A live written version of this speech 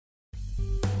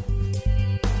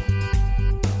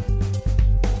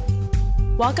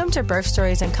Welcome to Birth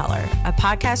Stories in Color, a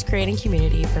podcast creating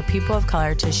community for people of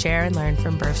color to share and learn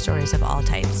from birth stories of all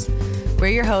types. We're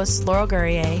your hosts, Laurel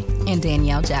Gourrier and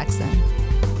Danielle Jackson.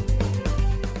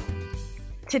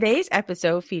 Today's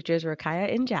episode features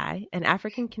Rakaya Njai, an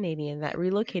African Canadian that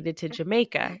relocated to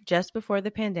Jamaica just before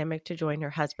the pandemic to join her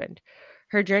husband.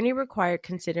 Her journey required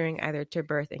considering either to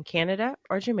birth in Canada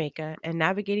or Jamaica and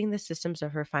navigating the systems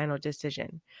of her final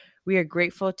decision. We are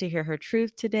grateful to hear her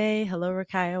truth today. Hello,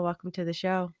 Rakaya. Welcome to the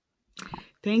show.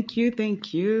 Thank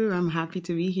you. I'm happy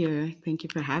to be here. Thank you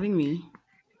for having me.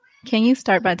 Can you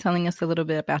start by telling us a little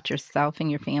bit about yourself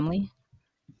and your family?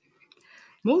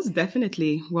 Most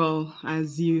definitely. Well,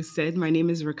 as you said, my name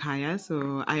is Rakaya.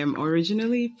 So I am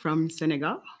originally from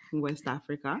Senegal, West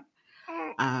Africa.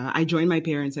 I joined my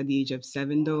parents at the age of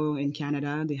 7, though, in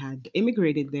Canada. They had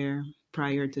immigrated there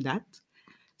prior to that.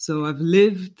 So I've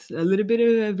lived a little bit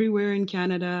of everywhere in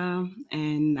Canada,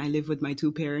 and I live with my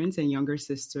 2 parents and younger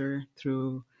sister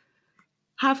through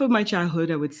half of my childhood,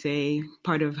 I would say,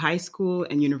 part of high school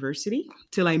and university,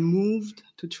 till I moved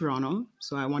to Toronto.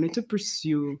 So I wanted to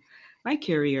pursue my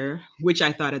career, which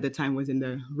I thought at the time was in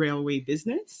the railway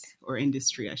business or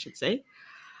industry, I should say.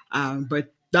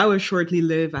 But that was shortly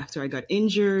lived after I got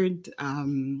injured.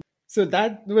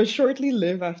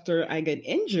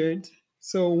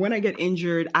 So when I get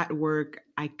injured at work,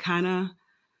 I kind of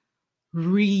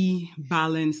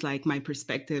rebalance like my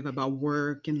perspective about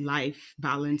work and life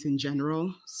balance in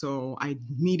general. So I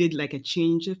needed like a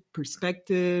change of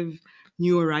perspective,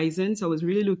 new horizons. I was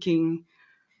really looking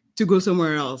to go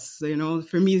somewhere else. You know,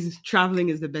 for me, traveling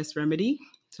is the best remedy.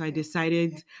 So I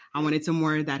decided I wanted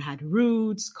somewhere that had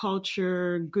roots,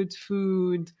 culture, good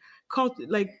food,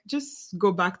 like just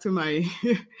go back to my,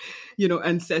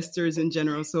 ancestors in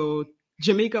general. So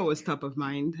Jamaica was top of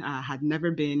mind. I had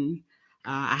never been.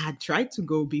 I had tried to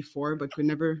go before, but could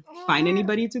never find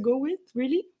anybody to go with,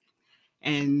 really.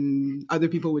 And other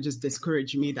people would just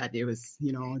discourage me that it was,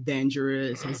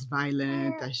 dangerous, it was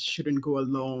violent, I shouldn't go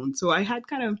alone. So I had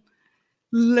kind of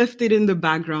left it in the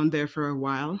background there for a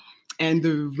while. And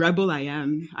the rebel I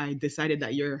am, I decided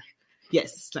that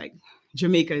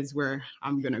Jamaica is where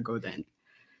I'm going to go then.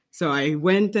 So I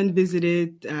went and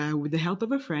visited with the help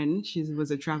of a friend. She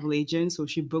was a travel agent. So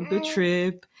she booked the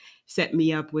trip, set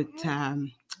me up with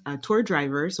a tour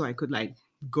driver so I could like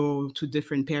go to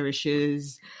different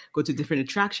parishes, go to different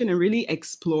attractions and really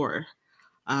explore.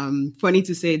 Funny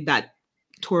to say that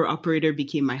tour operator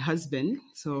became my husband.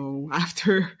 So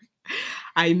after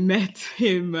I met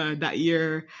him that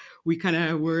year, we kind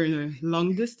of were in a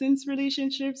long distance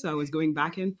relationship. So I was going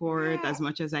back and forth as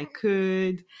much as I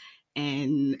could.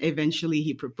 And eventually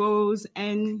he proposed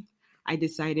and I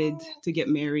decided to get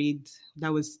married.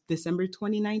 That was December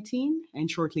 2019. And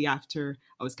shortly after,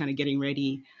 I was kind of getting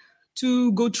ready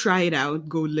to go try it out,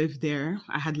 go live there.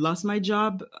 I had lost my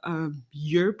job a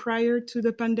year prior to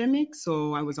the pandemic.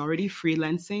 So I was already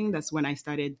freelancing. That's when I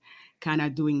started kind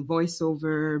of doing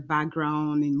voiceover,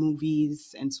 background in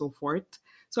movies and so forth.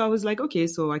 So I was like, okay,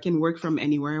 so I can work from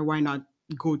anywhere. Why not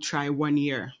go try 1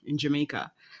 year in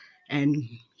Jamaica? And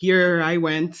here I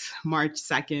went, March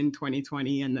 2nd,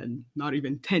 2020, and then not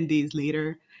even 10 days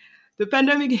later, the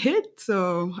pandemic hit.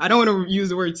 So I don't want to use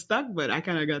the word stuck, but I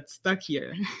kind of got stuck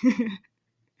here.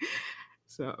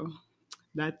 So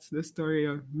that's the story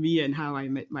of me and how I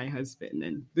met my husband.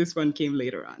 And this one came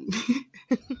later on.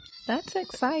 That's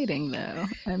exciting, though.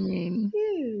 I mean,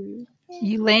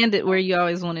 you landed where you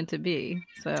always wanted to be.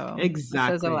 So exactly.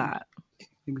 That says a lot.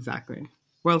 Exactly.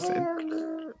 Well said.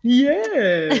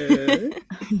 Yeah.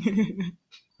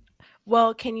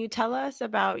 Well, can you tell us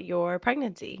about your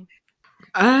pregnancy?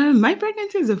 My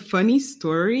pregnancy is a funny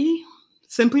story,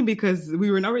 simply because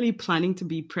we were not really planning to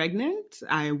be pregnant.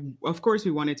 Of course,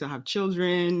 we wanted to have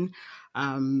children.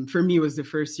 For me, it was the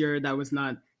first year that was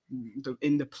not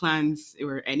in the plans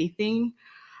or anything.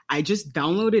 I just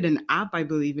downloaded an app, I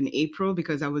believe, in April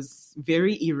because I was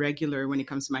very irregular when it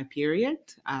comes to my period.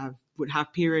 I would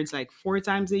have periods like 4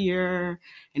 times a year.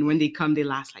 And when they come, they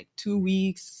last like 2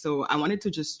 weeks. So I wanted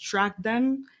to just track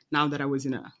them now that I was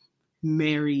in a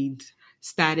married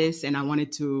status. And I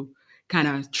wanted to kind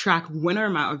of track when are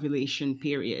my ovulation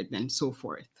period and so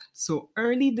forth. So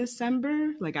early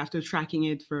December, like after tracking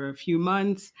it for a few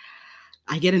months,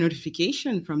 I get a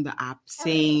notification from the app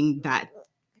saying that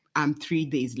I'm 3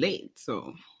 days late.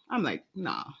 So I'm like,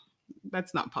 nah,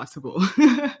 that's not possible.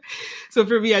 So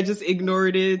for me, I just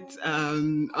ignored it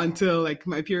until like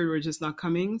my period were just not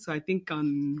coming. So I think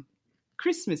on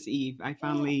Christmas Eve, I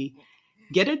finally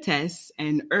get a test,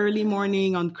 and early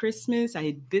morning on Christmas,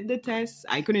 I did the test.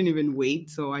 I couldn't even wait.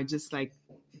 So I just like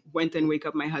went and wake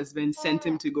up my husband, sent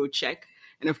him to go check.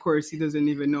 And of course, he doesn't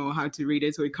even know how to read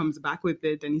it. So he comes back with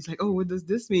it and he's like, oh, what does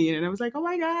this mean? And I was like, oh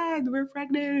my God, we're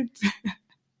pregnant.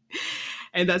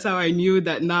 And that's how I knew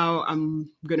that now I'm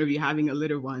going to be having a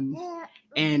little one.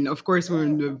 And of course, we're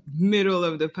in the middle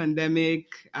of the pandemic.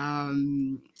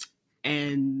 And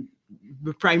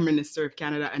the Prime Minister of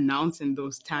Canada announced in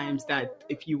those times that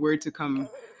if you were to come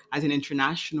as an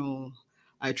international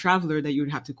traveler, that you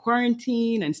would have to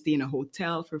quarantine and stay in a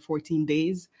hotel for 14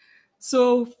 days.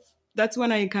 So that's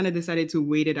when I kind of decided to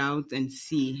wait it out and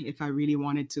see if I really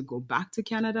wanted to go back to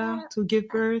Canada to give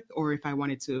birth or if I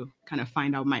wanted to kind of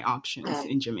find out my options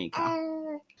in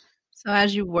Jamaica. So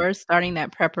as you were starting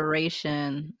that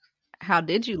preparation, how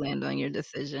did you land on your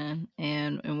decision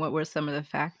and what were some of the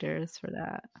factors for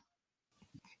that?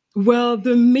 Well,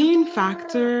 the main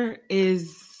factor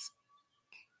is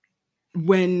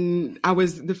when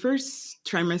the first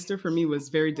trimester for me was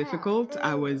very difficult.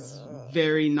 I was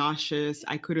very nauseous.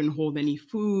 I couldn't hold any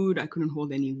food. I couldn't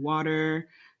hold any water.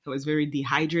 I was very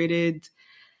dehydrated.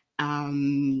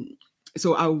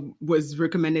 So I was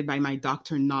recommended by my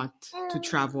doctor not to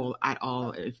travel at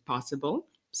all if possible.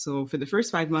 So for the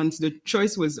first 5 months, the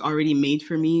choice was already made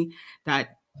for me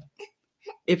that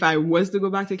if I was to go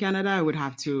back to Canada, I would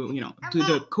have to, do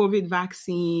the COVID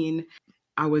vaccine.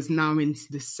 I was now in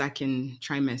the second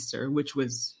trimester, which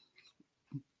was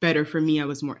better for me. I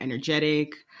was more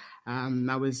energetic.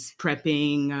 I was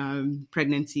prepping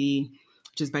pregnancy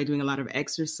just by doing a lot of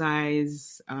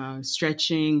exercise,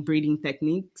 stretching, breathing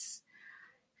techniques.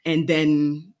 And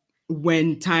then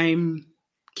when time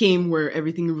came where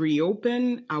everything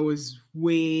reopened, I was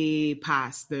way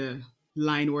past the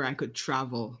line where I could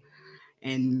travel.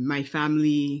 And my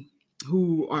family,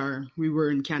 we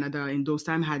were in Canada in those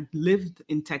times, had lived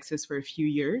in Texas for a few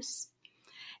years.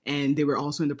 And they were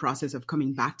also in the process of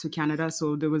coming back to Canada.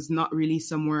 So there was not really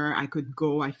somewhere I could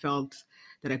go. I felt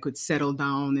that I could settle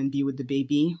down and be with the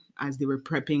baby as they were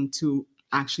prepping to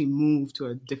actually move to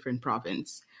a different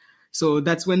province. So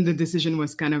that's when the decision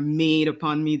was kind of made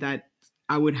upon me that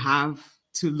I would have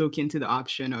to look into the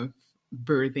option of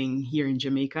birthing here in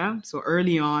Jamaica. So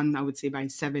early on, I would say by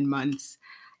 7 months,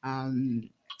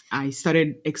 I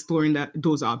started exploring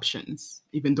those options,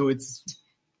 even though it's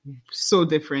so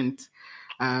different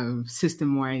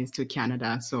system-wise to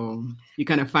Canada. So you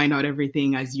kind of find out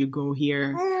everything as you go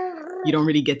here. You don't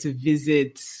really get to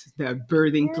visit the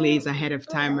birthing place ahead of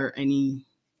time or any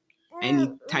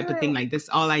type of thing like this.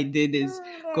 All I did is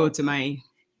go to my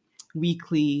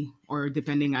weekly, or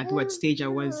depending at what stage I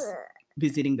was,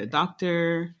 visiting the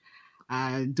doctor,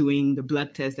 doing the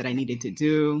blood test that I needed to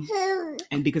do.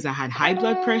 And because I had high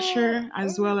blood pressure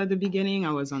as well at the beginning,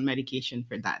 I was on medication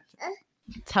for that.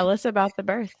 Tell us about the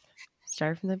birth.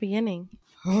 Start from the beginning.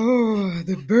 Oh,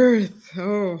 the birth.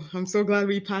 Oh, I'm so glad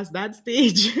we passed that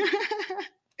stage.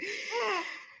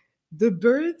 The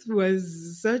birth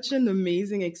was such an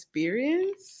amazing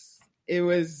experience. It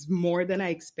was more than I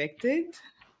expected.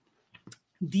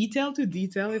 Detail to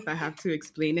detail, if I have to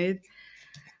explain it,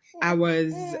 I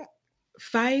was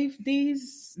 5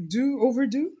 days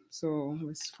overdue. So it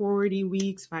was 40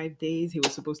 weeks, 5 days. He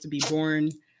was supposed to be born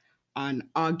on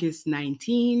August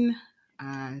 19,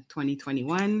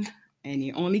 2021, and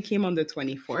he only came on the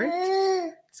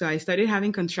 24th. So I started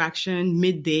having contraction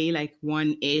midday, like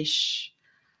 1-ish.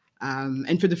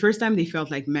 And for the first time, they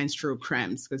felt like menstrual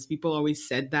cramps because people always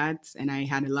said that. And I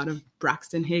had a lot of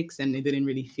Braxton Hicks and it didn't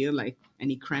really feel like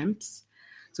any cramps.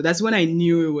 So that's when I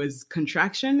knew it was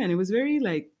contraction, and it was very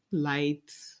like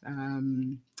light.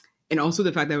 And also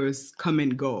the fact that it was come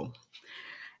and go.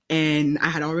 And I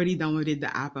had already downloaded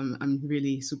the app. I'm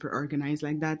really super organized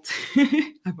like that.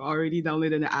 I've already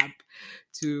downloaded the app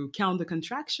to count the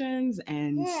contractions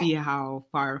and see how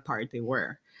far apart they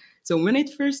were. So when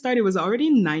it first started, it was already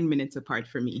 9 minutes apart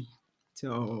for me.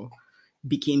 So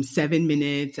became 7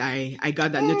 minutes. I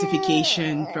got that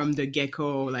notification from the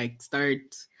get-go, like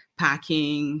start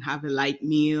packing, have a light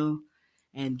meal,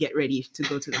 and get ready to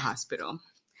go to the hospital.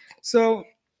 So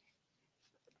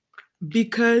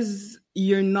because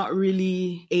you're not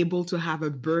really able to have a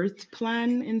birth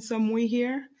plan in some way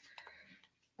here,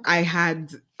 I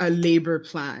had a labor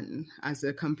plan as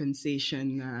a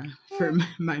compensation for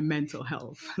my mental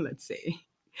health, let's say.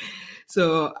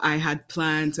 So I had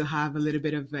planned to have a little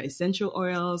bit of essential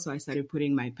oil. So I started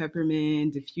putting my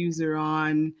peppermint diffuser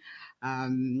on.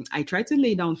 I tried to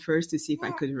lay down first to see if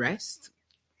I could rest.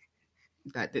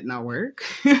 That did not work.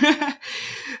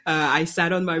 I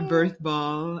sat on my birth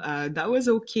ball. That was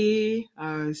okay.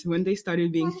 So when they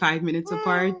started being 5 minutes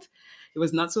apart, it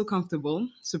was not so comfortable.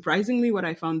 Surprisingly, what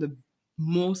I found the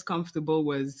most comfortable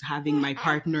was having my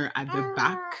partner at the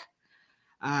back,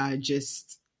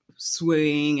 just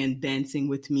swaying and dancing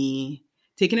with me.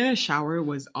 Taking in a shower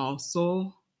was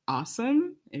also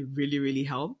awesome. It really, really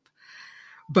helped.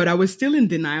 But I was still in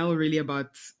denial really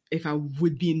about if I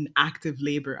would be in active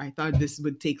labor. I thought this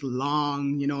would take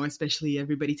long, especially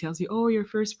everybody tells you, oh, your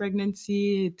first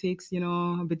pregnancy, it takes,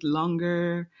 a bit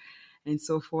longer and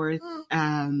so forth.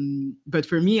 But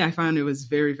for me, I found it was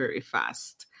very, very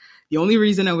fast. The only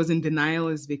reason I was in denial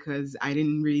is because I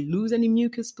didn't really lose any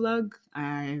mucus plug.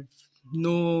 I've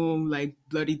no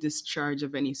bloody discharge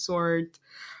of any sort.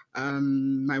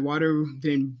 My water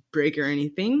didn't break or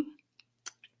anything.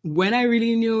 When I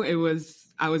really knew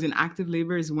I was in active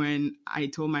labor is when I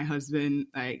told my husband,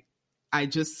 I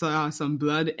just saw some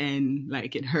blood and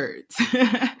it hurts.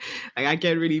 I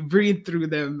can't really breathe through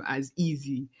them as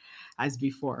easy as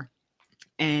before.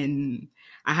 And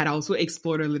I had also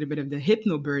explored a little bit of the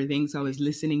hypnobirthing. So I was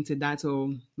listening to that.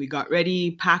 So we got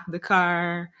ready, packed the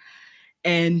car.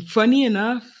 And funny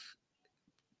enough,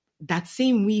 that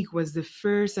same week was the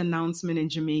first announcement in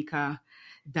Jamaica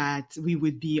that we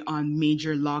would be on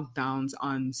major lockdowns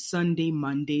on Sunday,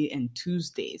 Monday, and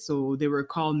Tuesday. So they were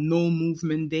called no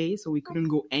movement days. So we couldn't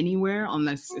go anywhere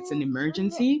unless it's an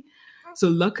emergency. So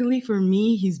luckily for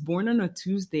me, he's born on a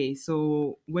Tuesday.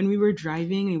 So when we were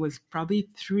driving, it was probably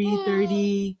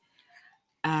 3:30.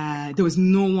 There was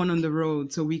no one on the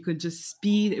road, so we could just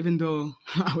speed, even though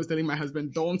I was telling my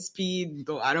husband, don't speed,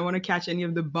 though I don't want to catch any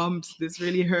of the bumps. This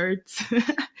really hurts.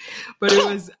 But it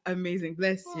was amazing.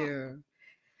 Bless you.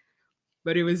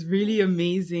 But it was really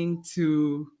amazing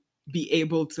to be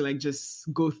able to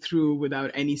just go through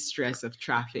without any stress of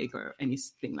traffic or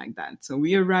anything like that. So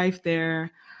we arrived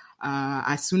there.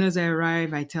 As soon as I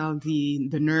arrive, I tell the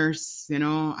nurse,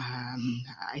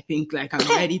 I think I'm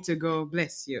ready to go.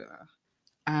 Bless you.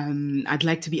 I'd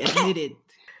like to be admitted.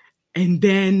 And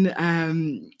then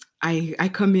I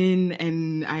come in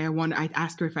and I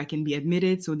ask her if I can be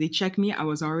admitted. So they check me. I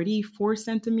was already 4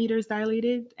 centimeters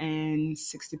dilated and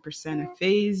 60%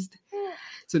 phased.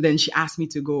 So then she asked me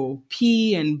to go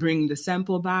pee and bring the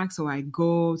sample back. So I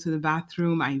go to the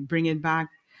bathroom, I bring it back.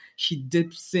 She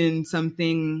dips in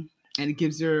something and it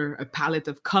gives her a palette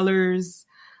of colors.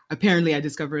 Apparently, I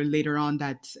discovered later on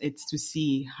that it's to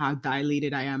see how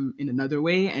dilated I am in another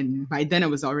way. And by then I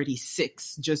was already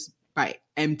 6 just by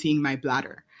emptying my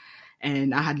bladder.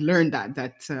 And I had learned that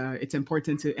it's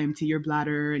important to empty your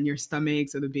bladder and your stomach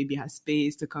so the baby has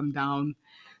space to come down.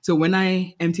 So when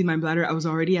I emptied my bladder, I was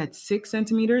already at 6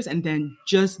 centimeters. And then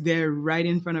just there, right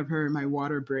in front of her, my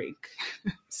water break.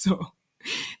 So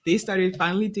they started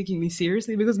finally taking me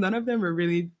seriously because none of them were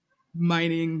really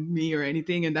minding me or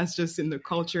anything. And that's just in the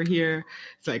culture here.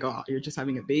 It's oh, you're just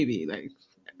having a baby.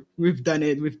 We've done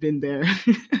it. We've been there.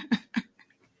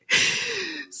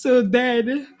 So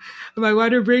then my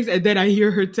water breaks, and then I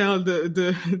hear her tell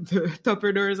the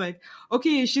tupper doors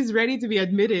okay, she's ready to be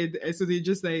admitted. And so they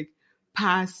just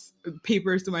pass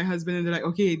papers to my husband, and they're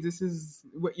okay, this is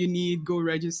what you need. Go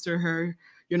register her.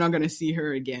 You're not going to see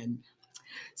her again.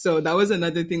 So that was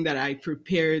another thing that I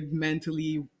prepared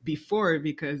mentally before,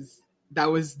 because that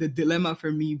was the dilemma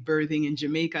for me birthing in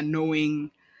Jamaica,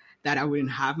 knowing that I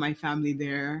wouldn't have my family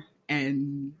there.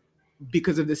 And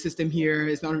because of the system here,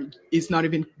 it's not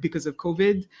even because of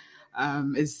COVID.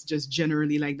 It's just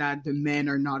generally like that. The men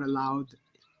are not allowed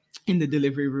in the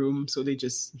delivery room. So they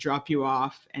just drop you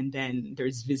off, and then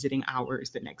there's visiting hours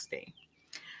the next day.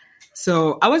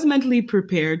 So I was mentally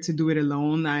prepared to do it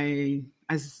alone.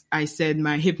 As I said,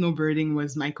 my hypnobirthing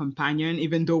was my companion,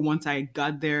 even though once I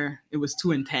got there, it was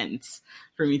too intense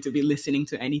for me to be listening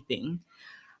to anything.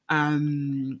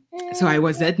 So I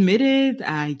was admitted,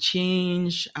 I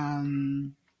changed.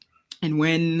 And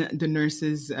when the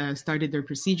nurses started their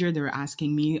procedure, they were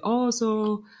asking me, oh,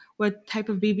 so what type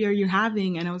of baby are you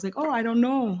having? And I was oh, I don't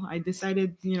know. I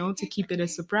decided, to keep it a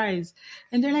surprise.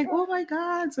 And they're oh my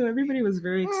God. So everybody was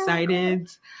very excited.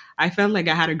 I felt I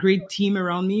had a great team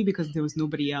around me because there was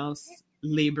nobody else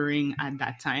laboring at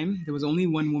that time. There was only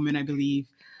one woman, I believe,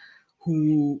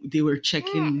 who they were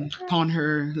checking upon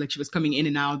her, she was coming in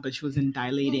and out, but she wasn't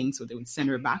dilating. So they would send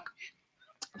her back.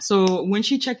 So when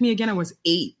she checked me again, I was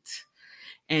 8.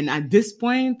 And at this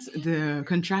point, the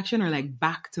contraction are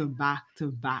back to back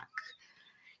to back.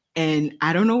 And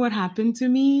I don't know what happened to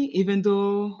me, even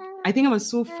though I think I was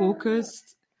so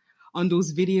focused on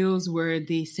those videos where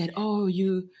they said, oh,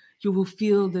 you will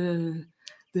feel the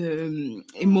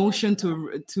emotion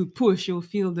to push. You'll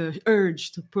feel the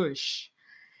urge to push.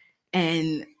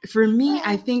 And for me,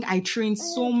 I think I trained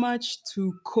so much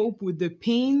to cope with the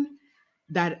pain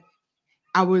that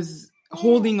I was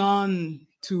holding on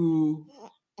to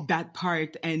that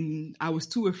part, and I was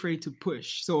too afraid to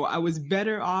push. So I was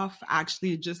better off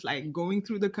actually just like going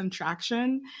through the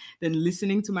contraction than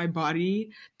listening to my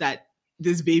body that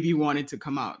this baby wanted to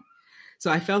come out. So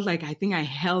I felt like I think I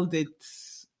held it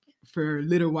for a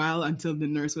little while until the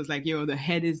nurse was like, yo, the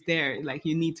head is there. Like,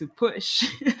 you need to push.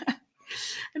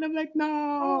 And I'm like,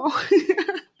 no.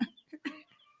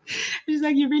 She's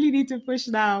like, you really need to push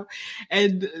now.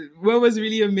 And what was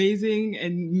really amazing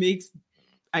and makes,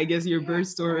 I guess, your birth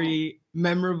story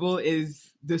memorable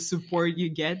is the support you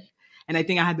get. And I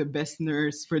think I had the best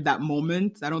nurse for that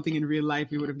moment. I don't think in real life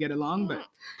we would have get along, but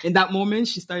in that moment,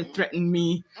 she started threatening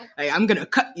me, like, I'm gonna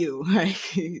cut you. Like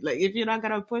if you're not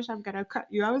gonna push, I'm gonna cut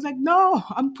you. I was like, no,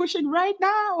 I'm pushing right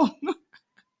now.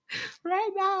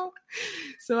 Right now.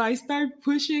 So I start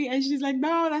pushing, and she's like,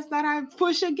 no, that's not how I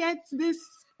push against this,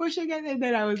 push against. And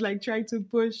then I was like trying to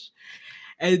push.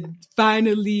 And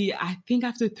finally, I think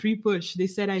after 3 push, they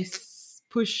said I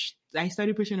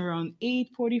started pushing around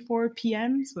 8:44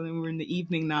 p.m. So then we're in the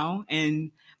evening now.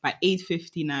 And by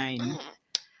 8:59,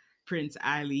 Prince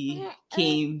Ali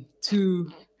came to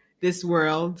this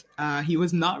world. He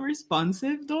was not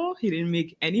responsive though. He didn't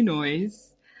make any noise.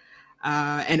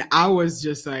 And I was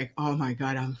just like, oh my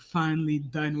God, I'm finally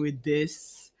done with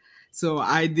this. So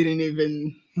I didn't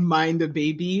even mind the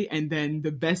baby. And then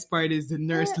the best part is the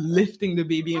nurse lifting the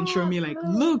baby and showing me like,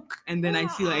 look. And then I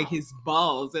see like his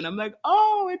balls. And I'm like,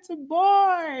 oh, it's a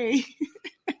boy.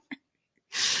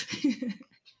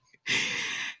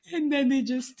 And then they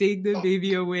just take the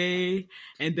baby away.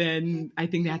 And then I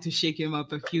think they had to shake him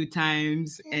up a few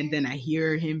times. And then I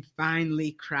hear him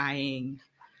finally crying.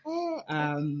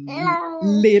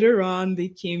 Later on, they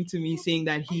came to me saying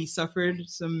that he suffered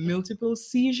some multiple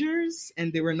seizures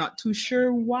and they were not too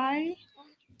sure why,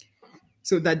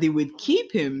 so that they would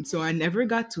keep him. So I never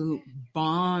got to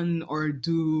bond or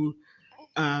do,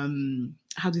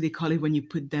 how do they call it when you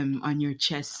put them on your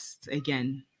chest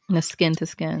again? The skin to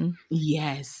skin.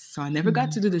 Yes. So I never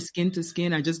got to do the skin to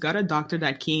skin. I just got a doctor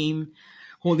that came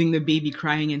holding the baby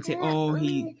crying and say, oh,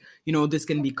 he, this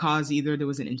can be caused, either there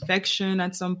was an infection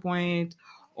at some point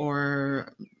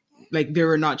or like they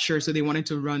were not sure. So they wanted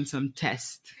to run some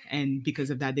tests. And because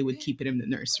of that, they would keep it in the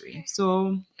nursery.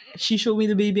 So she showed me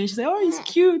the baby and she said, oh, he's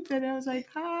cute. And I was like,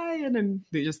 hi. And then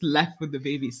they just left with the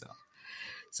baby.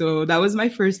 So that was my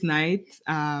first night.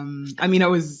 I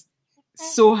was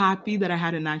so happy that I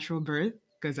had a natural birth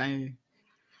because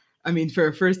for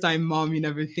a first time mom, you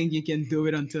never think you can do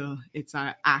it until it's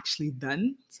actually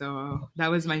done. So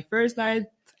that was my first night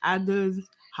at the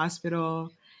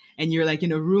hospital. And you're like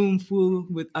in a room full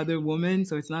with other women.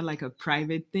 So it's not like a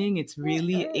private thing. It's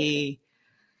really a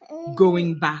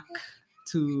going back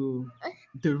to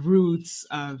the roots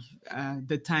of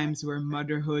the times where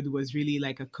motherhood was really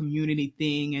like a community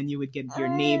thing. And you would get your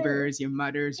neighbors, your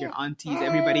mothers, your aunties,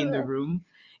 everybody in the room.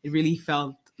 It really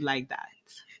felt like that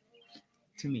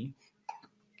to me.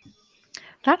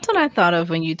 That's what I thought of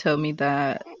when you told me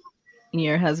that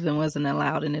your husband wasn't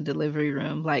allowed in the delivery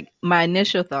room. Like my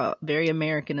initial thought, very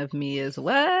American of me, is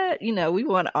what? We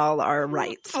want all our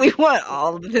rights. We want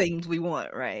all the things we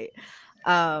want, right?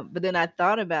 But then I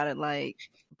thought about it like,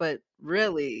 but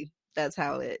really that's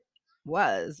how it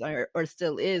was or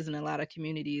still is in a lot of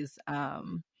communities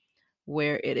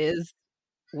where it is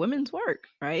women's work,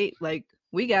 right? Like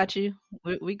we got you.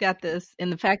 We got this.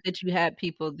 And the fact that you had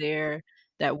people there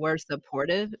that were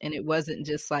supportive and it wasn't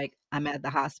just like, I'm at the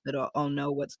hospital, oh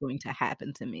no, what's going to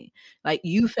happen to me? Like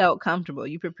you felt comfortable.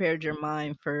 You prepared your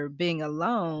mind for being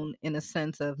alone in a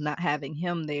sense of not having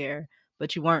him there,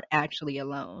 but you weren't actually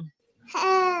alone.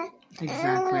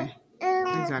 Exactly.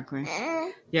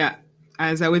 Yeah.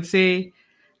 As I would say,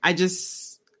 I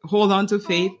just hold on to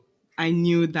faith. I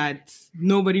knew that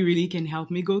nobody really can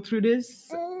help me go through this.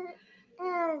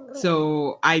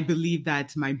 So I believe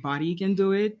that my body can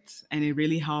do it. And it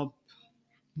really helped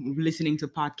listening to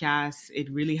podcasts. It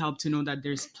really helped to know that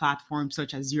there's platforms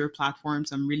such as your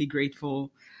platforms. I'm really grateful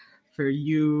for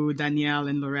you, Danielle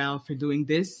and Laurel, for doing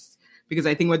this. Because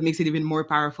I think what makes it even more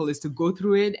powerful is to go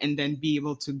through it and then be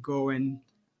able to go and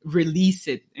release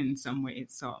it in some way.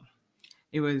 So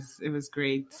it was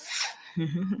great.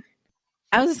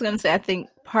 I was just going to say, I think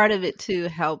part of it too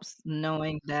helps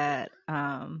knowing that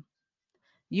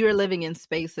you're living in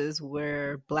spaces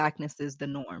where Blackness is the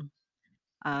norm,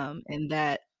 and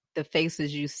that the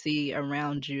faces you see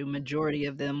around you, majority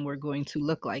of them were going to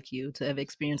look like you, to have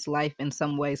experienced life in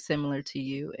some way similar to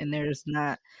you. And there's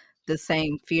not the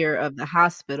same fear of the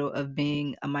hospital of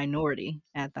being a minority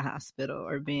at the hospital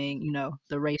or being,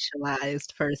 the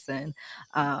racialized person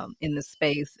in the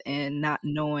space and not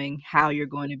knowing how you're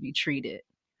going to be treated.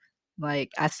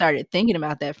 Like, I started thinking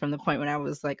about that from the point when I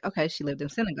was like, okay, she lived in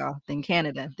Senegal, then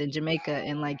Canada, then Jamaica,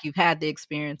 and like you've had the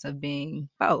experience of being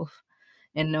both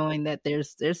and knowing that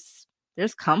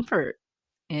there's comfort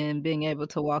in being able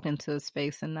to walk into a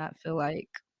space and not feel like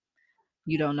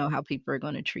you don't know how people are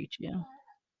going to treat you.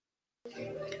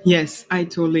 Yes, I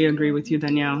totally agree with you,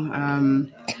 Danielle.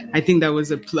 I think that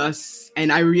was a plus.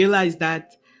 And I realized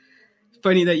that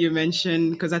funny that you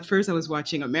mentioned, because at first I was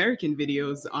watching American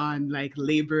videos on like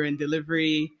labor and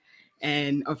delivery.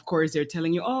 And of course, they're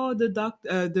telling you, oh,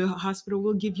 the hospital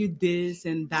will give you this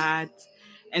and that.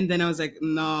 And then I was like,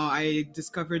 no, I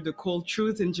discovered the cold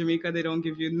truth in Jamaica. They don't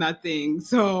give you nothing.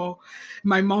 So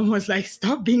my mom was like,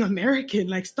 stop being American.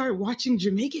 Like, start watching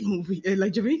Jamaican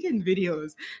like Jamaican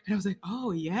videos. And I was like,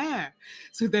 oh, yeah.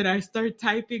 So then I start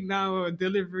typing now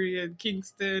delivery in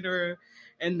Kingston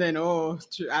and then,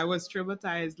 I was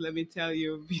traumatized, let me tell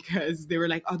you, because they were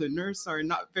like, oh, the nurse are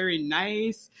not very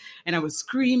nice. And I was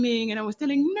screaming and I was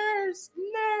telling nurse,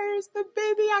 the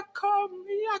baby, I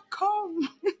come.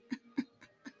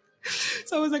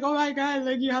 So I was like, oh my God,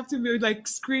 like you have to be like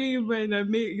scream and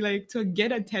make like to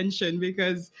get attention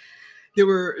because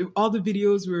all the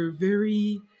videos were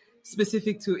very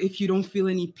specific to if you don't feel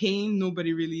any pain,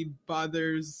 nobody really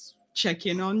bothers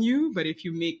checking on you. But if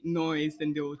you make noise,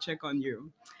 then they will check on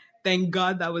you. Thank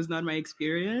God that was not my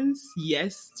experience.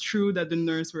 Yes, true that the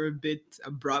nurse were a bit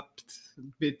abrupt, a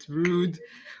bit rude,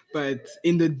 but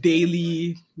in the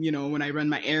daily, when I run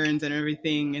my errands and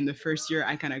everything in the first year,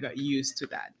 I kind of got used to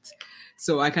that.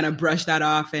 So I kind of brushed that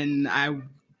off and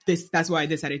that's why I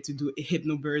decided to do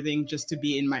hypnobirthing, just to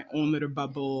be in my own little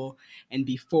bubble and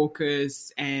be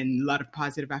focused and a lot of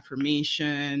positive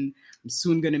affirmation. I'm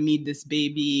soon going to meet this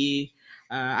baby.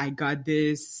 I got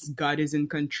this. God is in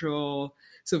control.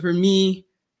 So for me,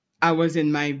 I was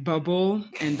in my bubble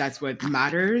and that's what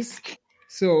matters.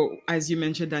 So as you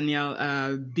mentioned,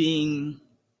 Danielle, being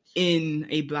in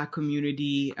a Black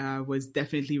community was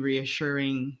definitely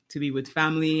reassuring to be with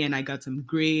family. And I got some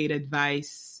great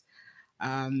advice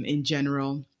in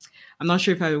general. I'm not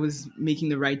sure if I was making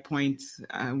the right point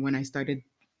when I started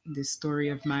this story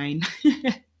of mine.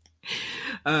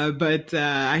 But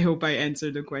I hope I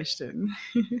answered the question.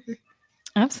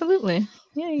 Absolutely.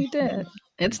 Yeah, you did.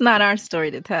 It's not our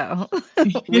story to tell.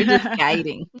 We're just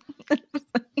guiding.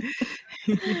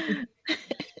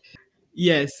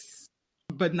 Yes.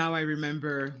 But now I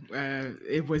remember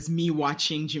it was me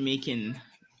watching Jamaican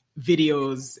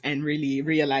videos and really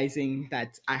realizing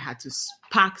that I had to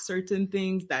pack certain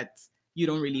things that you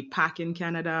don't really pack in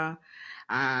Canada.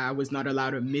 I was not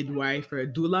allowed a midwife or a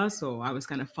doula, so I was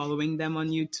kind of following them on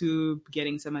YouTube,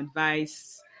 getting some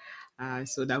advice.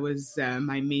 So that was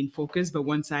my main focus. But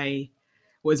once I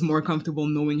was more comfortable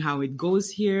knowing how it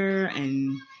goes here,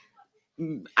 and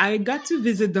I got to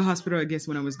visit the hospital, I guess,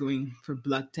 when I was going for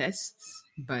blood tests.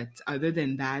 But other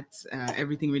than that,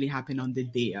 everything really happened on the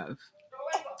day of.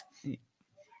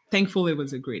 Thankfully, it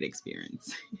was a great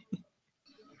experience.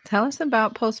 Tell us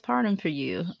about postpartum for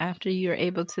you. After you were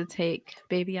able to take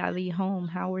baby Ali home,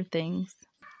 how were things?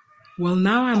 Well,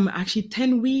 now I'm actually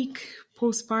 10-week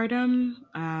postpartum.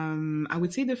 I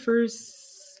would say the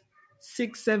first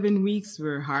 6-7 weeks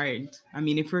were hard. I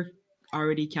mean, if we're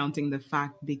already counting the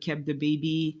fact they kept the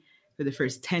baby for the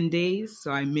first 10 days,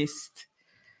 so I missed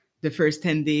the first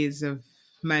 10 days of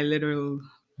my little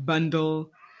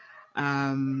bundle.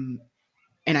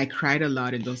 And I cried a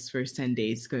lot in those first 10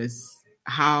 days because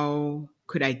how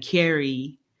could I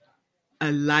carry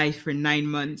a life for 9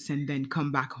 months and then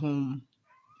come back home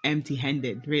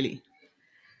empty-handed, really?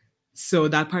 So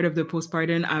that part of the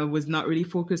postpartum, I was not really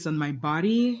focused on my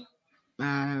body,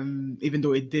 even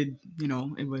though it did,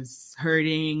 it was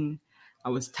hurting. I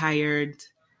was tired,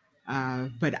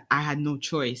 but I had no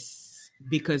choice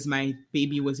because my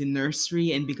baby was in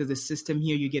nursery and because the system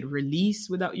here, you get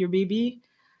released without your baby.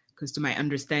 Because to my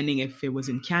understanding, if it was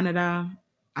in Canada,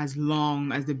 as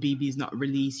long as the baby is not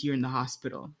released, you're in the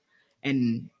hospital.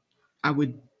 And I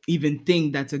would even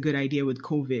think that's a good idea with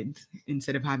COVID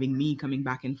instead of having me coming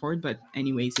back and forth. But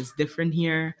anyways, it's different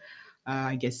here.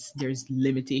 I guess there's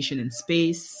limitation in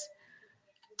space.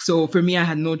 So for me, I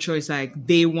had no choice. Like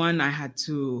day one, I had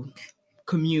to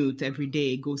commute every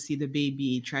day, go see the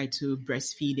baby, try to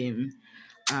breastfeed him,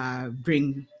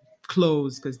 bring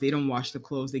clothes because they don't wash the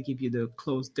clothes. They give you the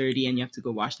clothes dirty and you have to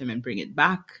go wash them and bring it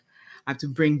back. I have to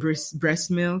bring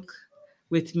breast milk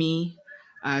with me.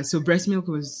 So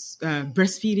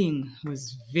breastfeeding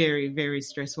was very, very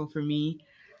stressful for me.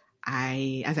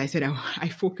 As I said, I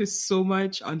focused so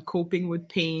much on coping with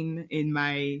pain in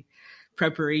my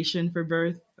preparation for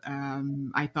birth.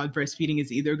 I thought breastfeeding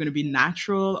is either going to be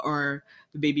natural or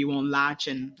the baby won't latch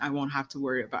and I won't have to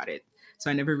worry about it. So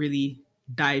I never really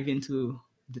dive into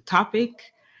the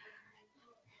topic.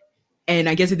 And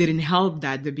I guess it didn't help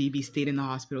that the baby stayed in the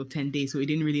hospital 10 days. So it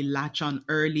didn't really latch on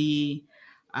early.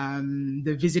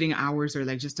 The visiting hours are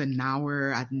like just an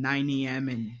hour at 9 a.m.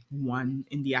 and 1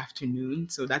 in the afternoon.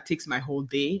 So that takes my whole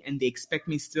day. And they expect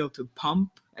me still to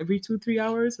pump every 2-3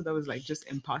 hours. So that was like just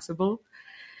impossible.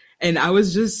 And I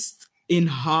was just in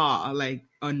awe, like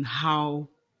on how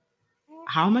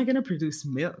am I going to produce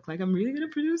milk? Like, I'm really going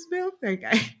to produce milk? Like,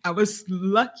 I was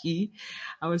lucky.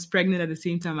 I was pregnant at the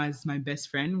same time as my best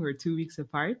friend. We were 2 weeks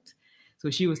apart. So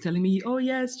she was telling me, oh,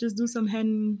 yes, just do some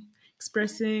hen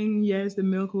expressing. Yes, the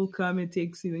milk will come. It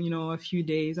takes, a few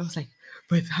days. I was like,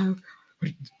 but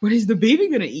what is the baby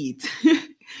going to eat?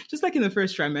 Just like in the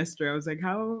first trimester, I was like,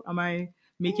 how am I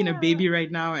making a baby right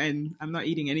now and I'm not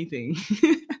eating anything?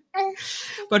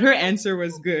 But her answer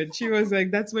was good. She was like,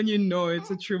 that's when you know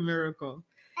it's a true miracle.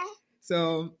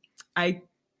 So I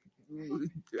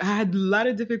had a lot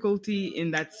of difficulty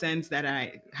in that sense that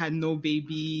I had no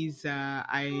babies.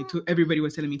 Everybody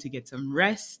was telling me to get some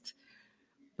rest,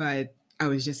 but I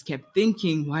was just kept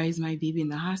thinking, why is my baby in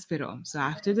the hospital? So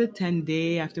after the 10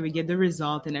 day, after we get the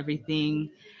result and everything,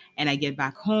 and I get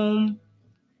back home,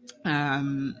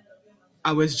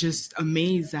 I was just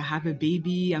amazed. I have a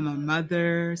baby. I'm a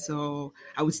mother. So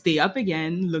I would stay up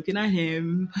again looking at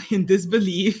him in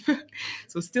disbelief.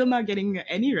 So still not getting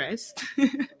any rest.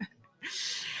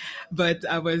 But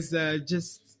I was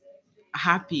just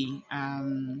happy,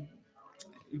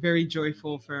 very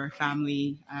joyful for our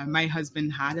family. My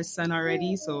husband had a son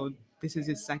already. So this is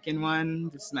his second one.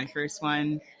 This is my first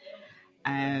one.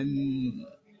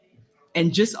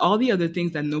 And just all the other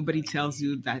things that nobody tells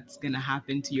you that's going to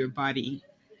happen to your body.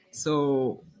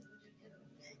 So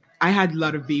I had a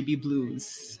lot of baby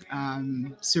blues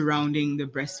surrounding the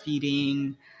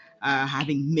breastfeeding,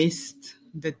 having missed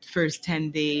the first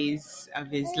 10 days of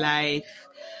his life,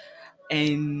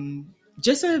 and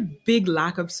just a big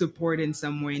lack of support in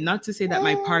some way. Not to say that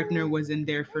my partner wasn't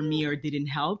there for me or didn't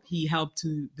help. He helped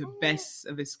to the best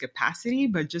of his capacity,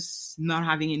 but just not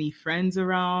having any friends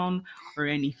around or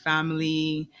any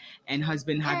family, and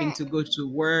husband having to go to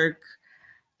work,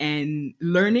 and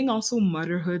learning also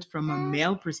motherhood from a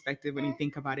male perspective when you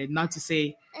think about it. Not to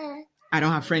say I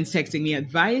don't have friends texting me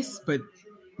advice, but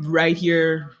right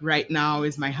here, right now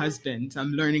is my husband.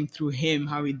 I'm learning through him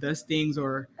how he does things,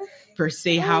 or per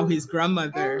se how his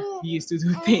grandmother used to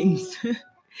do things.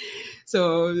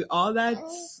 So all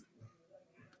that's,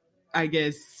 I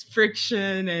guess,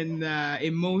 friction and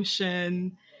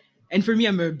emotion. And for me,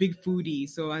 I'm a big foodie.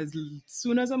 So as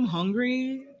soon as I'm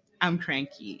hungry, I'm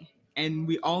cranky. And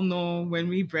we all know when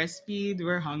we breastfeed,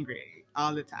 we're hungry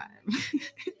all the time.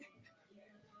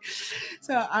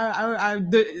 So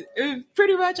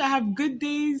pretty much I have good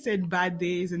days and bad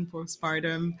days in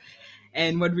postpartum.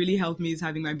 And what really helped me is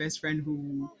having my best friend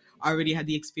who already had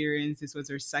the experience. This was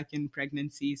her second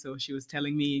pregnancy. So she was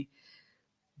telling me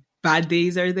bad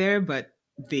days are there, but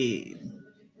they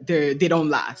don't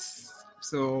last.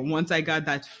 So once I got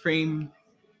that frame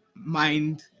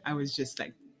mind, I was just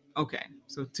like, okay,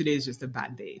 so today is just a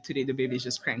bad day. Today the baby is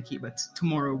just cranky, but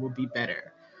tomorrow will be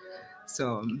better.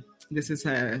 So this is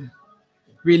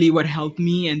really what helped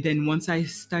me. And then once I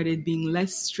started being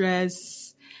less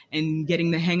stressed and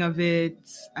getting the hang of it,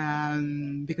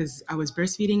 because I was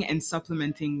breastfeeding and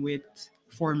supplementing with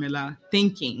formula,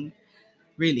 thinking,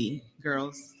 really,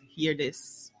 girls, hear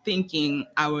this, thinking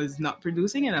I was not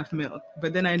producing enough milk.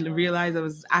 But then I realized I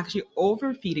was actually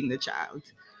overfeeding the child,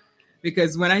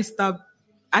 because when I stopped,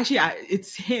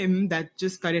 it's him that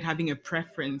just started having a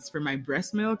preference for my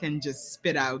breast milk and just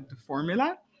spit out the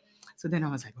formula. So then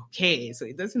I was like, okay, so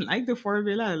he doesn't like the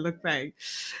formula, it looked like.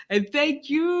 And thank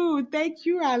you,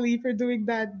 Ali, for doing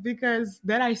that, because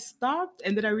then I stopped,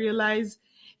 and then I realized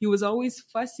he was always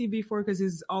fussy before because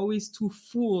he's always too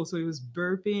full. So he was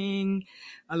burping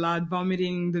a lot,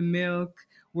 vomiting the milk.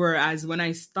 Whereas when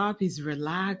I stop, he's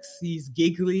relaxed, he's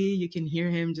giggly. You can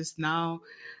hear him just now.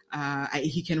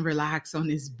 He can relax on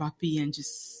his buppy and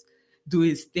just do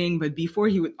his thing. But before,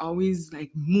 he would always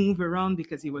like move around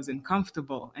because he wasn't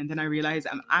comfortable. And then I realized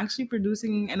I'm actually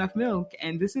producing enough milk.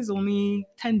 And this is only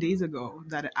 10 days ago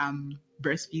that I'm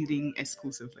breastfeeding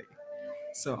exclusively.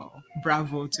 So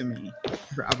bravo to me.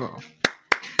 Bravo.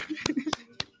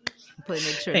 Please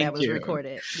make sure that was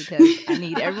recorded, because I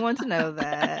need everyone to know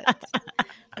that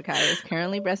Rakaya is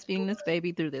currently breastfeeding this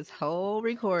baby through this whole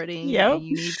recording. Yep. And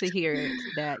you need to hear it,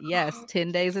 that yes,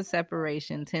 10 days of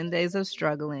separation, 10 days of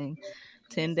struggling,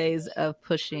 10 days of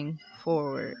pushing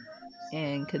forward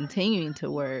and continuing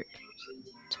to work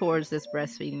towards this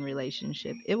breastfeeding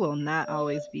relationship. It will not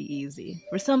always be easy.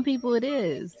 For some people it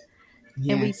is.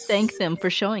 And we Yes. thank them for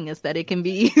showing us that it can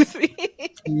be easy.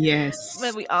 Yes.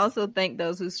 But we also thank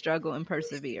those who struggle and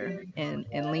persevere and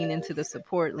lean into the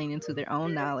support, lean into their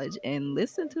own knowledge, and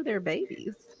listen to their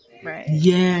babies. Right?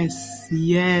 Yes.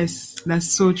 Yes.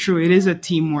 That's so true. It is a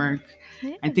teamwork.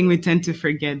 Yeah. I think we tend to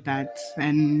forget that.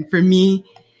 And for me,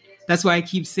 that's why I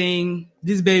keep saying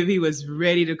this baby was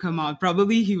ready to come out.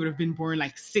 Probably he would have been born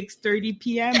like 6:30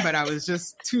 p.m., but I was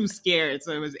just too scared.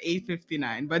 So it was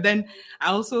 8:59. But then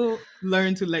I also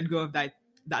learned to let go of that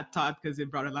thought because it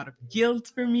brought a lot of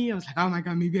guilt for me. I was like, oh my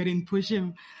God, maybe I didn't push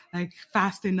him like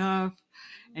fast enough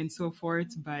and so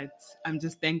forth. But I'm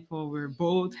just thankful we're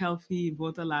both healthy,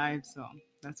 both alive. So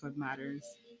that's what matters.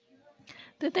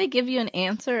 Did they give you an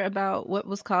answer about what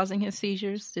was causing his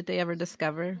seizures? Did they ever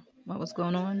discover what was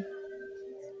going on?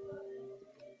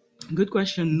 Good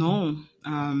question. No.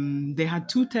 They had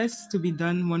 2 tests to be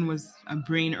done. One was a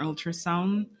brain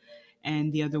ultrasound,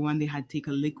 and the other one they had to take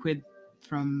a liquid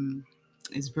from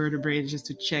his vertebrae just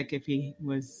to check if he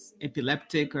was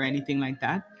epileptic or anything like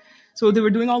that. So they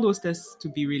were doing all those tests to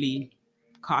be really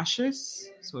cautious.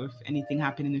 So if anything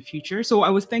happened in the future. So I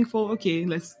was thankful, okay,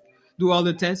 let's do all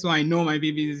the tests so I know my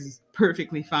baby is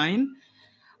perfectly fine.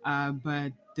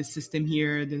 But the system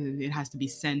here, it has to be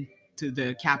sent to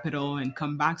the capital and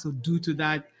come back. So due to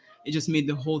that, it just made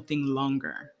the whole thing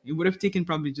longer. It would have taken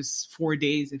probably just 4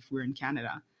 days if we're in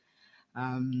Canada.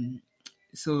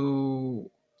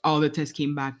 So all the tests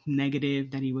came back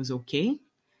negative that he was okay.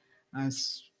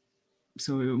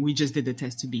 So we just did the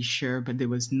test to be sure, but there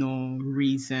was no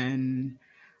reason.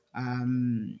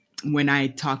 When I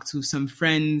talk to some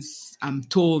friends, I'm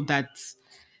told that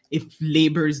if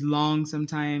labor is long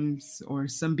sometimes, or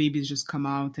some babies just come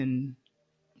out and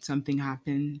something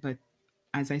happened. But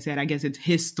as I said, I guess it's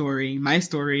his story. My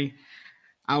story,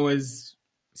 I was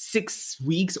 6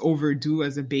 weeks overdue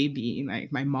as a baby.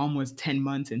 Like my mom was 10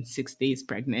 months and 6 days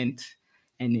pregnant,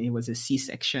 and it was a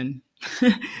C-section.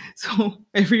 So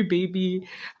every baby,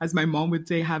 as my mom would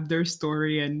say, have their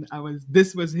story, and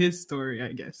this was his story,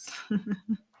 I guess.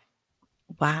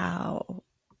 Wow.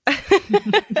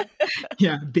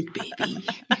 Yeah, big baby.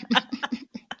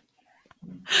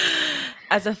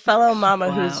 As a fellow mama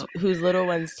Wow. whose little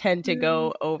ones tend to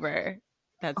go over,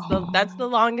 that's the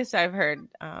longest I've heard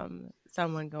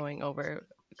someone going over,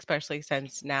 especially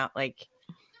since now, like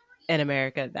in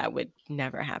America, that would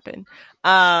never happen.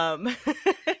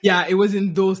 Yeah, it was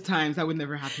in those times. That would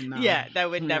never happen now. Yeah, that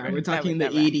would never. Yeah, we're talking the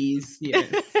 80s.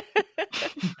 Yes.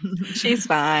 She's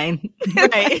fine.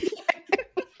 Right.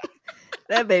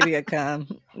 That baby will come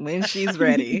when she's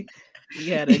ready. She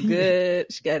got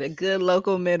a good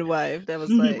local midwife that was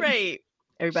like, right,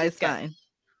 everybody's fine.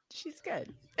 She's good.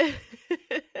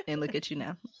 And look at you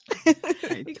now.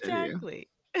 Exactly.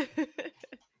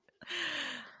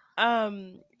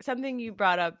 Something you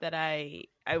brought up that I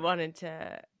wanted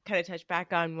to kind of touch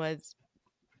back on was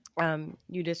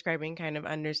you describing kind of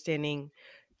understanding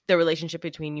the relationship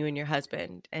between you and your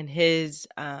husband and his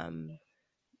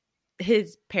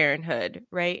parenthood,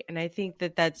 right? And I think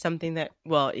that that's something that,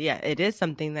 well, yeah, it is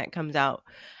something that comes out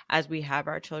as we have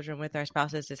our children with our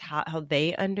spouses, is how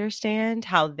they understand,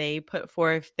 how they put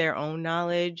forth their own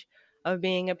knowledge of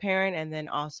being a parent, and then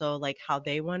also like how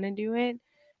they want to do it,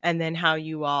 and then how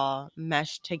you all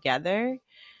mesh together.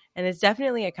 And it's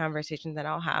definitely a conversation that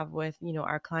I'll have with,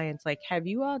 our clients. Like, have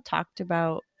you all talked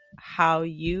about how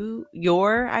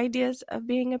your ideas of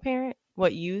being a parent,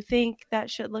 what you think that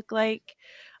should look like,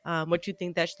 what you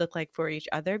think that should look like for each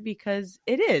other? Because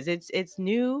it's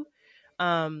new.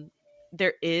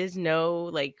 There is no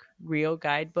like real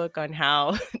guidebook on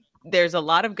how there's a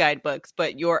lot of guidebooks,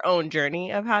 but your own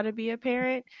journey of how to be a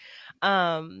parent.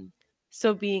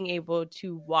 So being able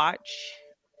to watch,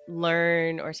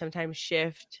 learn, or sometimes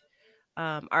shift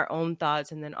our own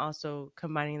thoughts, and then also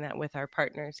combining that with our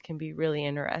partners can be really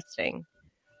interesting.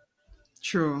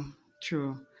 True.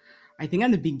 I think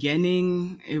at the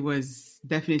beginning, it was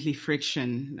definitely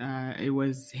friction. It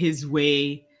was his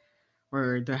way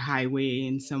or the highway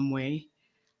in some way.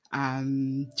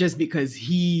 Just because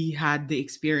he had the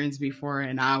experience before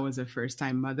and I was a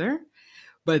first-time mother.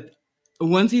 But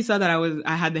once he saw that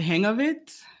I had the hang of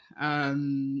it,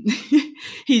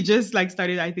 he just like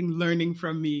started, I think, learning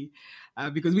from me.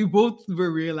 Because we both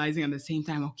were realizing at the same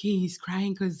time, okay, he's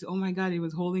crying because, oh my God, he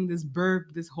was holding this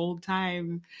burp this whole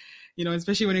time,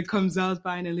 especially when it comes out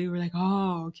finally, we're like,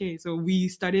 oh, okay. So we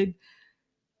started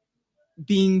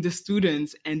being the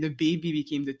students and the baby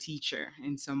became the teacher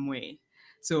in some way.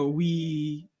 So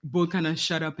we both kind of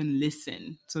shut up and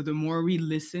listen. So the more we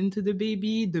listened to the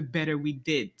baby, the better we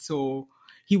did. So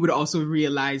he would also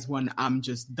realize when I'm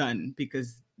just done,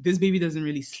 because this baby doesn't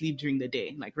really sleep during the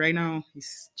day. Like right now,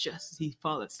 he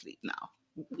fall asleep now.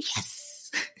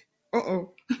 Yes.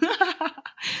 Uh-oh.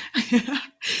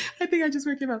 I think I just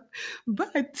woke him up.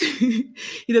 But he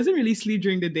doesn't really sleep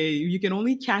during the day. You can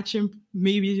only catch him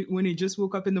maybe when he just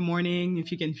woke up in the morning.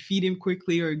 If you can feed him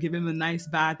quickly or give him a nice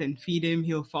bath and feed him,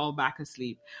 he'll fall back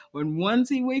asleep. When once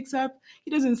he wakes up,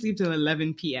 he doesn't sleep till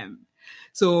 11 p.m.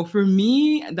 So for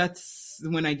me, that's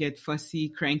when I get fussy,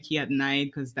 cranky at night,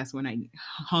 because that's when I'm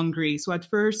hungry. So at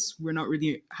first, we're not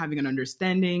really having an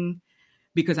understanding,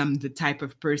 because I'm the type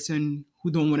of person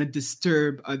who don't want to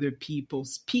disturb other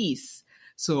people's peace.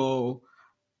 So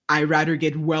I rather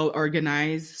get well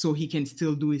organized so he can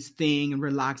still do his thing and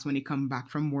relax when he come back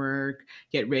from work,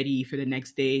 get ready for the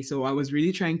next day. So I was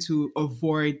really trying to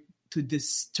avoid to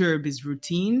disturb his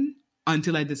routine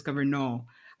until I discovered, no,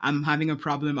 I'm having a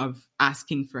problem of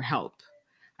asking for help.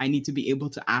 I need to be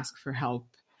able to ask for help.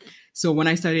 So when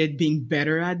I started being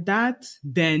better at that,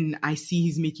 then I see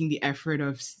he's making the effort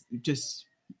of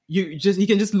he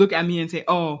can just look at me and say,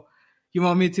 oh, you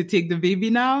want me to take the baby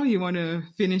now? You want to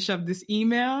finish up this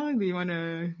email? Do you want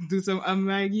to do some? I'm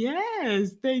like,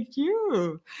 yes, thank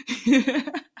you.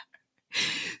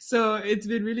 So it's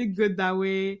been really good that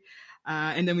way.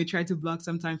 And then we try to block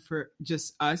some time for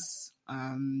just us.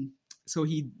 So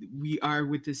we are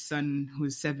with his son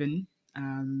who's 7.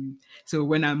 So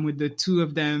when I'm with the 2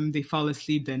 of them, they fall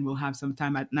asleep, then we'll have some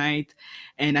time at night.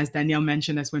 And as Danielle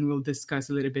mentioned, that's when we'll discuss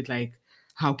a little bit like,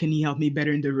 how can he help me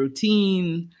better in the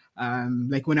routine?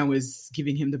 Like when I was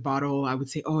giving him the bottle, I would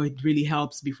say, oh, it really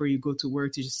helps before you go to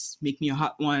work to just make me a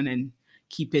hot one and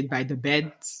keep it by the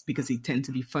bed, because he tends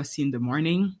to be fussy in the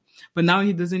morning. But now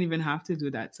he doesn't even have to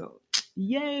do that. So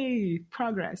yay,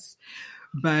 progress.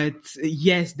 But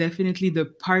yes, definitely the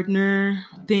partner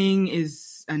thing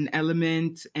is an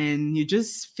element, and you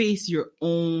just face your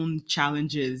own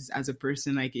challenges as a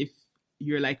person. Like if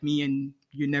you're like me and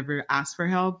you never ask for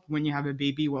help when you have a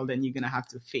baby, well, then you're going to have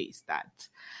to face that.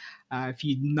 If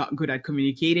you're not good at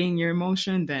communicating your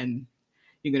emotion, then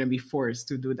you're going to be forced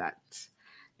to do that.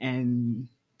 And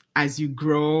as you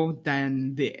grow,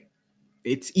 then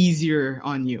it's easier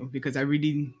on you, because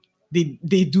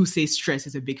they do say stress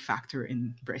is a big factor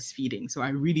in breastfeeding. So I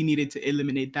really needed to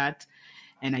eliminate that.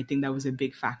 And I think that was a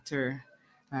big factor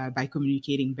by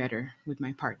communicating better with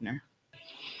my partner.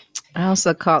 I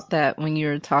also caught that when you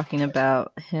were talking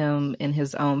about him and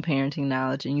his own parenting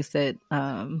knowledge, and you said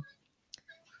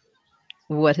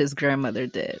what his grandmother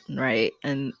did, right?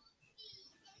 And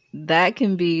that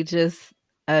can be just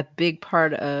a big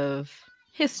part of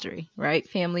history, right?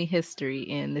 Family history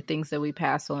and the things that we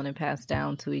pass on and pass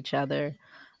down to each other,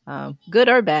 good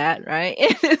or bad, right?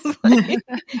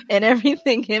 And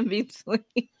everything in between.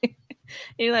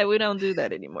 You're like, we don't do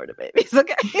that anymore to babies,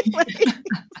 okay?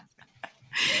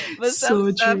 But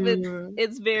some stuff,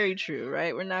 it's very true,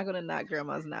 right? We're not going to knock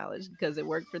grandma's knowledge because it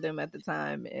worked for them at the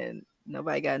time and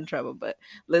nobody got in trouble. But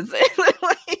listen,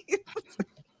 like,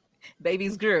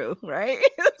 babies grew, right?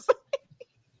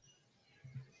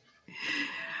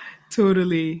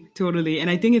 Totally. And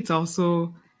I think it's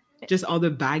also just all the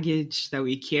baggage that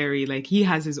we carry. Like he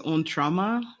has his own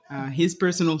trauma. His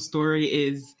personal story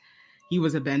is he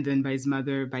was abandoned by his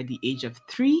mother by the age of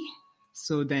 3.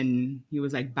 So then he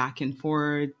was like back and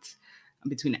forth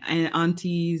between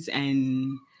aunties,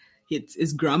 and it's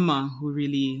his grandma who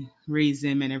really raised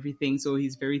him and everything. So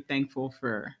he's very thankful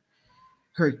for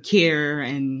her care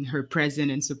and her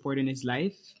presence and support in his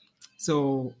life.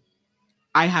 So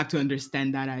I have to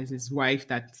understand that as his wife,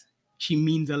 that she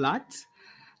means a lot.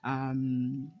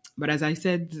 But as I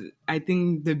said, I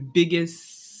think the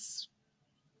biggest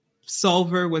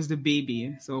solver was the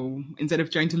baby. So instead of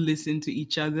trying to listen to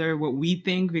each other, what we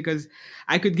think, because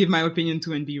I could give my opinion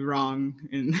too and be wrong,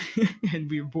 and and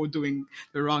we were both doing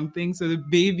the wrong thing. So the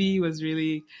baby was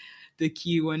really the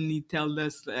key when he told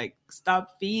us, like,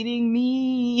 stop feeding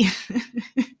me.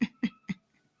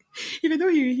 Even though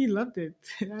he loved it.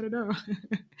 I don't know.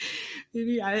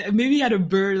 maybe he had a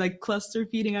bird, like cluster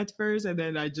feeding at first, and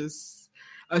then I just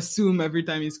assume every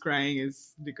time he's crying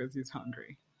is because he's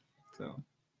hungry. So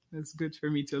it's good for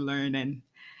me to learn and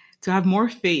to have more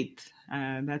faith.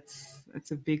 That's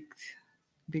a big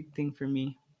thing for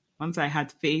me. Once I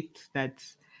had faith that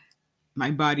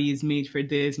my body is made for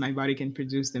this, my body can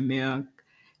produce the milk,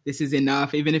 this is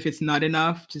enough. Even if it's not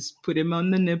enough, just put him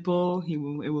on the nipple. It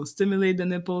will stimulate the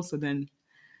nipple. So then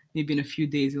maybe in a few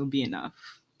days it'll be enough.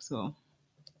 So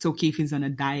it's okay if he's on a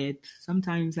diet.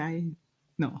 Sometimes I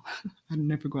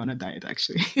never go on a diet,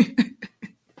 actually.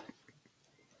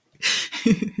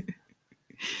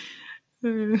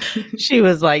 She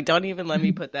was like, don't even let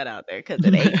me put that out there because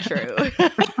it ain't true.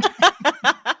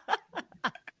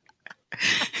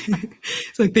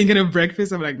 So thinking of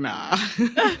breakfast, I'm like, nah.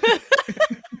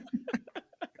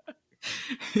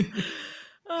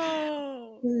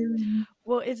 Oh.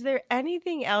 Well, is there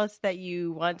anything else that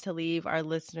you want to leave our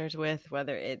listeners with,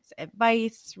 whether it's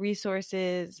advice,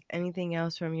 resources, anything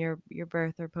else from your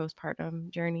birth or postpartum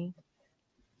journey?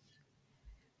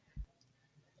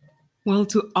 Well,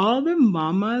 to all the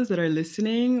mamas that are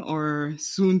listening or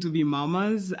soon to be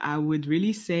mamas, I would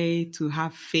really say to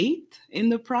have faith in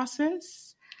the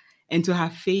process and to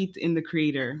have faith in the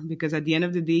creator, because at the end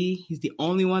of the day, he's the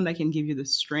only one that can give you the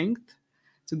strength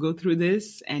to go through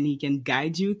this, and he can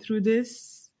guide you through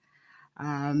this.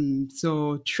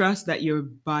 So trust that your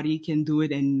body can do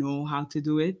it and know how to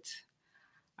do it.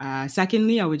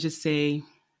 Secondly, I would just say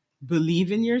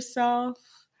believe in yourself.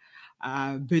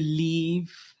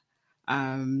 Believe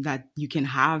that you can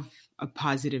have a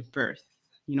positive birth.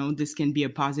 You know, this can be a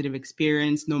positive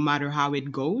experience no matter how it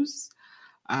goes.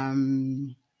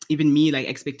 Even me, like,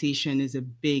 expectation is a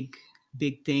big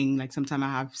thing. Like, sometimes I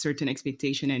have certain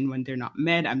expectation, and when they're not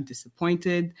met, I'm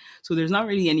disappointed. So there's not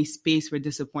really any space for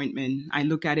disappointment. I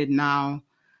look at it now,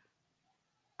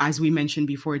 as we mentioned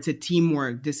before, it's a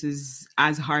teamwork. This is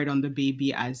as hard on the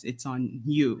baby as it's on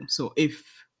you. So if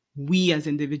we as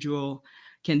individual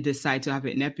can decide to have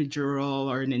an epidural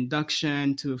or an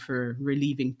induction for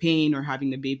relieving pain or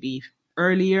having the baby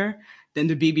earlier, then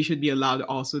the baby should be allowed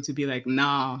also to be like,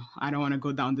 nah, I don't want to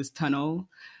go down this tunnel.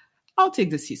 I'll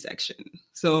take the C-section.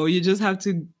 So you just have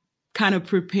to kind of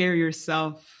prepare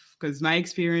yourself, because my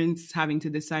experience having to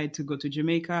decide to go to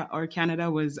Jamaica or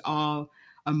Canada was all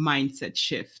a mindset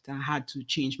shift. I had to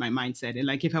change my mindset. And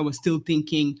like, if I was still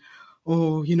thinking,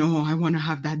 oh, you know, I want to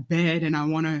have that bed and I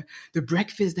want the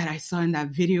breakfast that I saw in that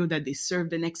video that they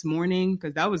served the next morning.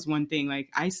 Because that was one thing, like,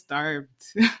 I starved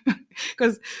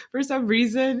because for some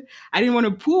reason I didn't want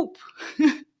to poop.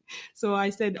 So I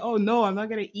said, oh no, I'm not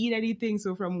going to eat anything.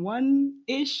 So from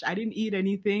 1-ish, I didn't eat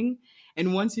anything.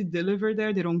 And once you deliver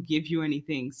there, they don't give you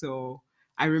anything. So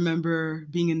I remember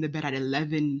being in the bed at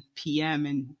 11 p.m.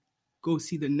 and go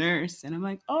see the nurse. And I'm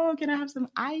like, oh, can I have some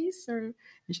ice? And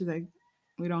she's like,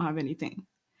 we don't have anything.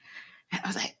 And I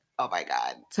was like, oh my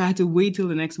God. So I had to wait till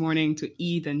the next morning to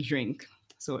eat and drink.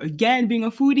 So again, being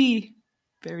a foodie,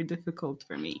 very difficult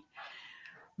for me.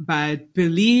 But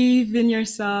believe in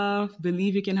yourself,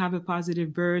 believe you can have a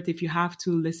positive birth. If you have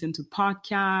to, listen to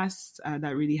podcasts,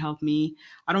 that really helped me.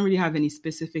 I don't really have any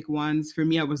specific ones. For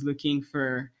me, I was looking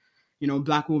for, you know,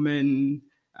 Black woman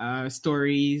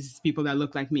stories, people that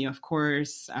look like me, of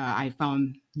course. I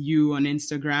found you on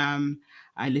Instagram.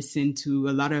 I listened to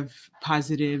a lot of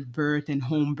positive birth and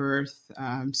home birth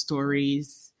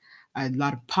stories. A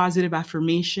lot of positive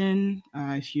affirmation.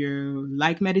 If you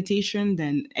like meditation,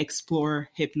 then explore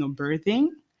hypnobirthing.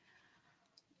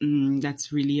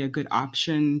 That's really a good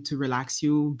option to relax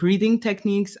you. Breathing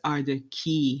techniques are the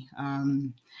key.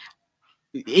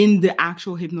 In the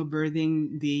actual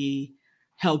hypnobirthing, they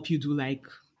help you do like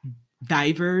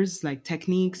divers, like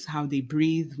techniques, how they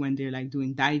breathe when they're like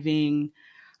doing diving.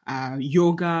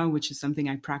 Yoga, which is something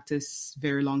I practice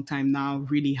very long time now,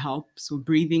 really helps. So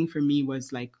breathing for me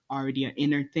was like already an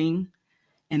inner thing.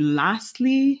 And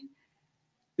lastly,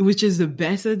 which is the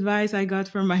best advice I got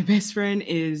from my best friend,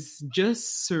 is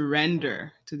just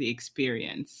surrender to the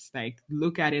experience. Like,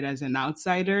 look at it as an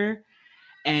outsider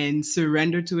and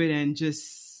surrender to it and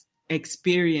just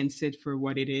experience it for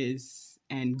what it is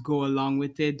and go along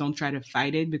with it. Don't try to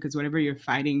fight it, because whatever you're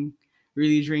fighting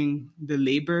really during the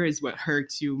labor is what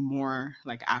hurts you more,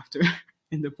 like after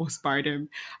in the postpartum.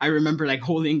 I remember like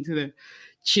holding to the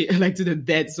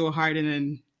bed so hard, and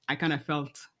then I kind of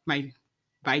felt my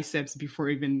biceps before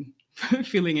even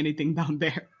feeling anything down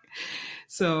there.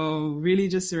 So really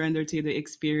just surrender to the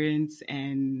experience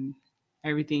and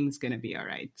everything's gonna be all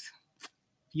right.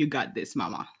 You got this,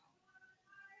 mama.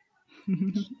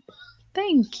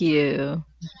 Thank you.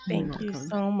 Thank you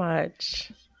so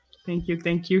much. Thank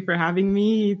you for having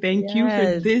me. Thank you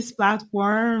for this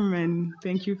platform, and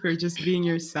thank you for just being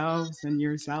yourselves and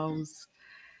yourselves.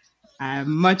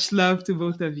 Much love to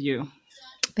both of you.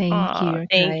 Thank you.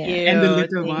 Thank you. And the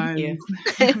little ones.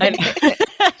 Say bye-bye.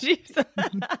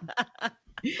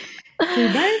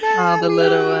 All the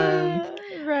little ones.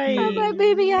 Right. Bye-bye,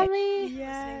 baby yummy.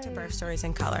 Listening to Birth Stories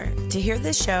in Color. To hear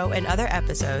this show and other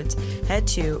episodes, head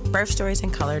to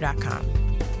birthstoriesincolor.com.